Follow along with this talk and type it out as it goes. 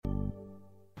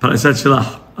Parashat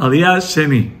Shelach. Aliyah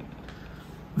Sheni.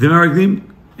 The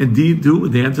Meraglim indeed do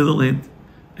when they enter the land,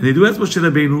 and they do as Moshe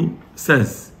Rabbeinu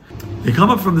says. They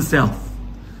come up from the south,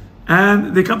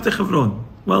 and they come to Hebron.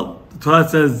 Well, the Torah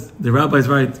says, the rabbis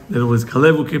write, that it was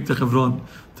Kalev who came to Hebron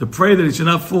to pray that he should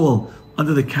not fall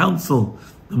under the counsel,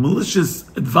 the malicious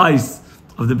advice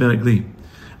of the Meraglim.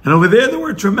 And over there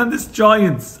were tremendous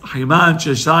giants, Haiman,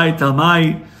 Sheshai,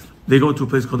 Talmai. They go to a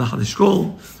place called Nahal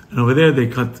Eshkol, and over there they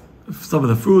cut some of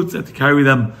the fruits, they had to carry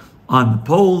them on the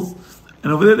poles,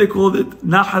 and over there they called it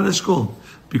Nahal Eshkol,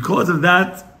 because of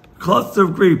that cluster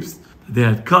of grapes that they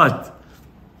had cut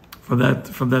from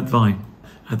that vine.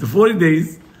 After 40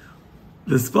 days,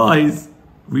 the spies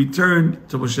returned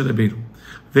to Moshe Rabbeinu.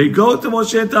 They go to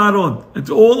Moshe and to Aaron and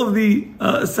to all of the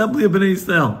assembly of Bnei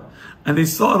Israel, and they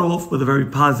start off with a very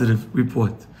positive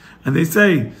report. And they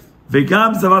say,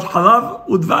 Vegam zavat halav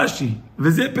udvashi,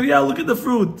 v'zeh periyah, look at the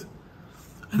fruit.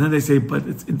 And then they say, but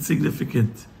it's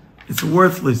insignificant. It's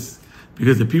worthless,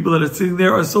 because the people that are sitting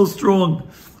there are so strong.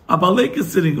 Amalek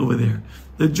is sitting over there.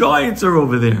 The giants are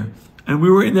over there. And we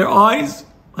were in their eyes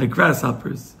like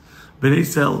grasshoppers. Bnei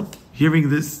Israel, hearing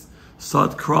this,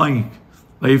 start crying.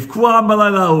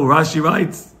 Rashi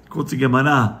writes, quotes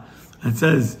Gemara, and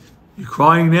says, you're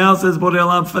crying now, says Borei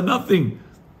Olam, for nothing.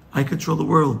 I control the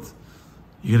world.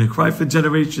 You're going to cry for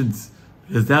generations,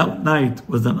 because that night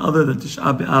was none other than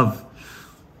Tisha B'Av.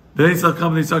 Bnei Israel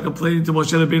come and they start complaining to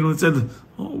Moshe Rabbeinu and said,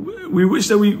 we wish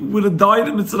that we would have died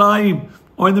in Mitzrayim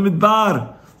or in the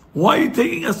Midbar. Why are you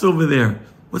taking us over there?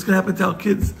 What's going to happen to our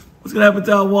kids? What's going to happen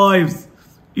to our wives?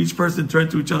 Each person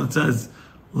turned to each other and says,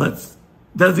 let's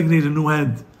designate a new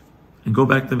head and go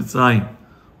back to Mitzrayim.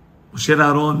 Moshe and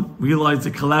Aaron realize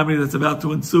the calamity that's about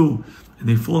to ensue, and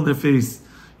they fall on their face.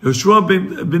 Yoshua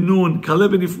ben Nun,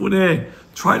 Caleb ben Yefuneh,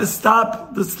 try to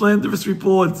stop the slanderous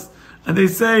reports. And they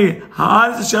say, it's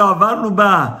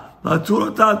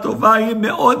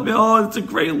a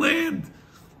great land.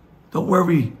 Don't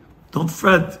worry. Don't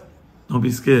fret. Don't be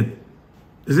scared.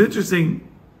 There's an interesting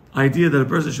idea that a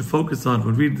person should focus on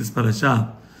when reading this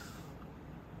parasha.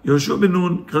 Yoshua ben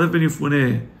Nun, Caleb ben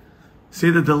Yefuneh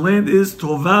say that the land is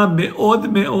tova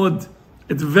me'od me'od.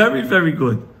 It's very, very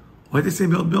good. Why do they say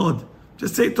me'od me'od?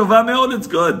 Just say tova me'od, it's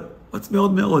good. What's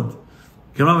me'od me'od?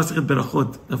 Gemara Masechet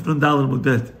Berachot, Daf Nun Daled Amud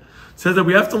Bet, says that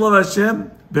we have to love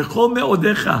Hashem bechol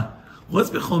me'odecha. What's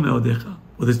bechol me'odecha?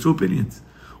 Well, there's two opinions.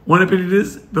 One opinion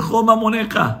is bechol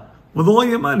mamonecha, with all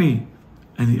your money,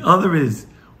 and the other is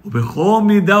bechol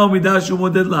midah u'midah shu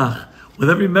moded lach, with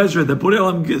every measure that Borei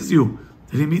Olam gives you,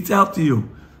 that He meets out to you.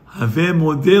 Haveh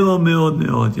modelo me'od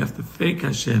me'od. You have to thank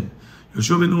Hashem.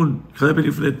 Yoshua ben Nun, Caleb ben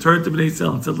Yefuneh, turned to Bnei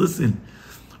Israel and said, listen,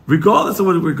 regardless of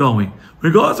where we're going,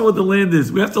 regardless of what the land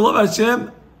is, we have to love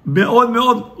Hashem me'od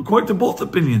me'od, according to both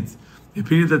opinions. The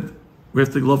opinion that we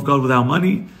have to love God with our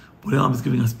money, Borei Olam is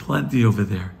giving us plenty over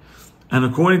there. And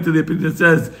according to the opinion that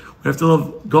says we have to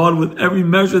love God with every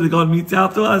measure that God meets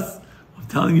out to us, I'm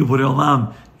telling you, Borei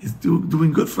Olam is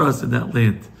doing good for us in that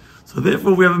land. So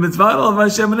therefore, we have a mitzvah to love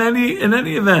Hashem in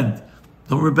any event.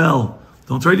 Don't rebel.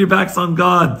 Don't turn your backs on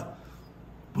God.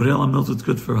 Borei Olam knows what's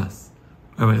good for us.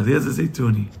 All right, here's the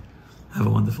Zaytuni. Have a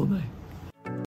wonderful day.